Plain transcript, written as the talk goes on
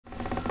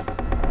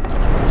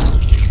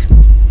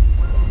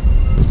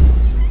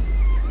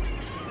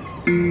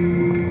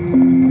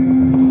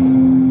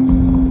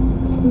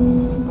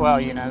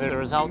you know, the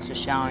results are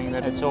showing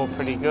that it's all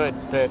pretty good,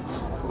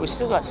 but we've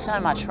still got so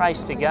much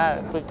race to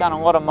go. We've done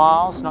a lot of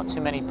miles, not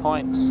too many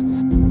points.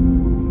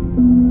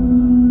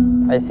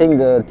 I think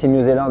the Team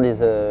New Zealand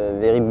is a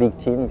very big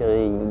team,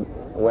 very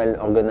well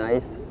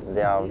organized.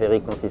 They are very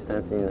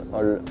consistent in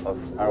all of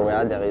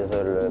area. There is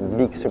a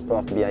big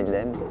support behind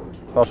them.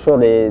 For sure,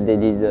 they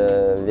did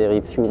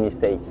very few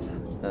mistakes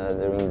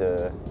during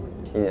the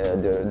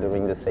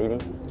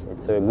sailing.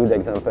 It's a good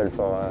example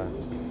for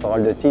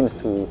all the teams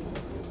to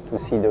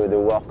see the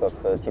work of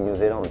Team New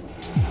Zealand.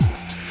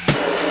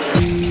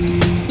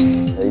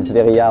 It's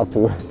very hard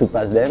to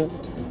pass them.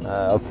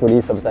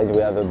 Hopefully, sometimes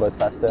we have a boat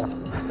faster,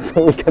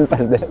 so we can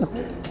pass them.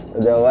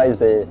 Otherwise,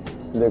 the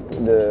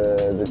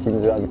Team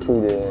New Zealand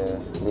crew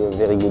do a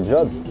very good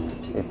job.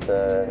 It's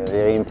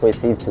very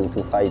impressive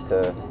to fight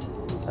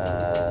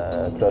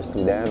close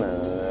to them,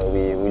 and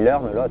we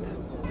learn a lot.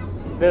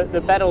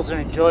 The battles are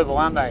enjoyable,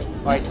 aren't they?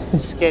 Like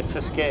sked for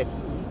sked.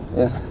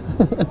 Yeah.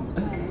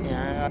 You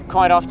know,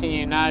 quite often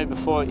you know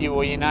before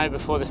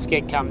the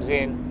sked comes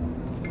in,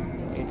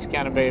 it's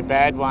going to be a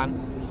bad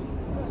one.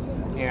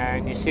 You know,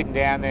 and you're sitting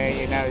down there,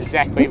 you know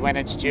exactly when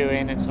it's due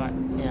in. It's like,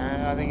 you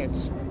know, I think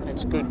it's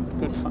good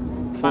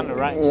fun to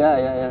race.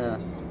 Yeah.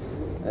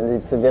 And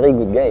it's a very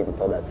good game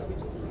for that.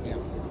 Yeah.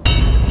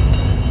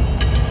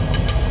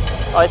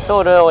 I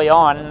thought early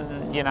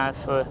on, you know,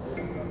 for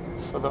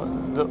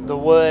the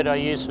word I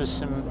used was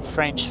some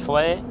French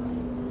flair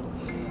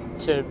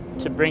to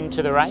bring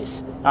to the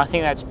race. I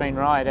think that's been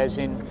right, as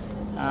in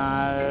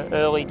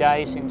early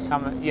days in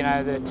some, you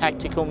know, the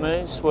tactical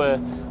moves were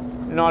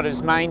not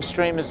as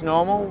mainstream as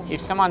normal.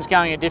 If someone's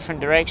going a different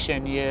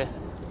direction, you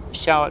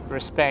show it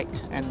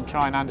respect and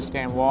try and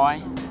understand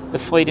why. The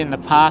fleet in the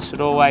past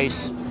would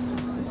always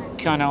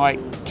kind of like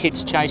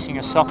kids chasing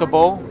a soccer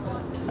ball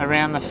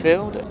around the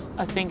field.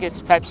 I think it's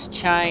perhaps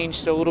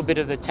changed a little bit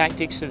of the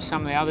tactics of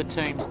some of the other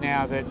teams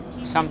now, that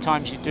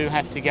sometimes you do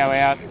have to go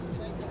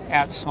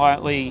out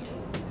slightly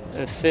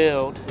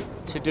afield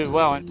to do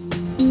well.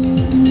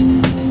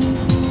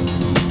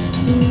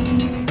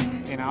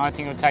 You know, I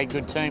think it'll take a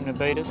good team to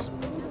beat us.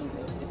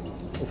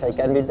 If I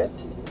can beat them?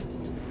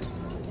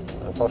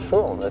 For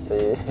sure, but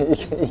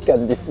he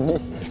can beat me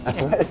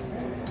as well.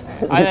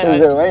 This is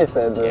the race,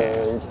 and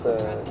it's,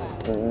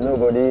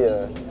 nobody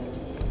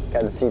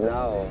can see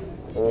now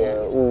who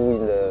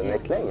win the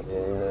next leg.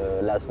 In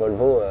the last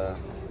Volvo,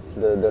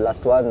 the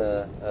last one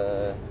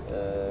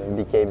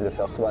became the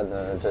first one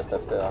just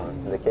after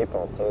the Cape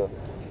Horn, so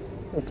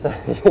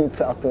it's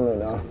hard to know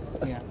now.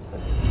 Yeah.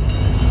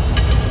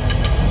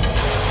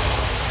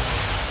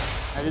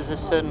 There's a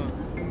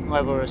certain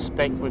level of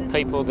respect with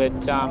people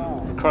that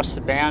cross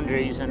the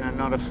boundaries and are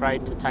not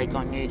afraid to take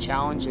on new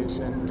challenges,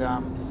 and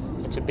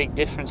it's a big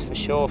difference for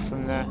sure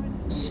from the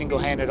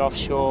single-handed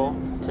offshore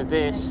to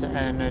this,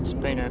 and it's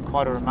been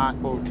quite a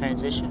remarkable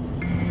transition.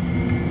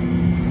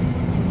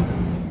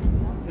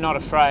 Not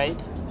afraid,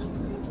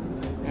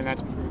 and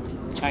that's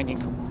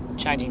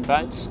changing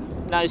boats.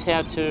 Knows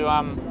how to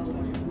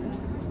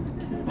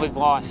live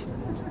life.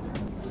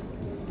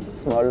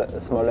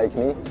 Small like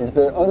me. He's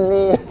the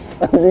only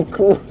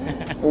crew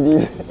in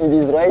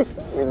this race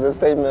with the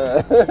same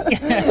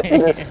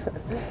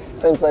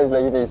same size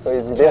like me. So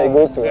it's very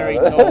good to very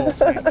have. Tall,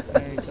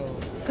 very tall.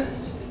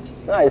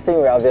 No, I think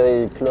we are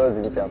very close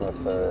in terms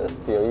of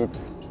spirit,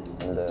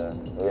 and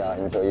we are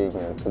enjoying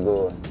to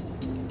go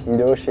in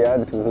the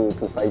ocean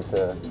to fight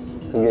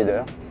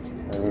together,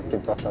 and it's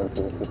important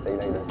to stay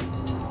like that.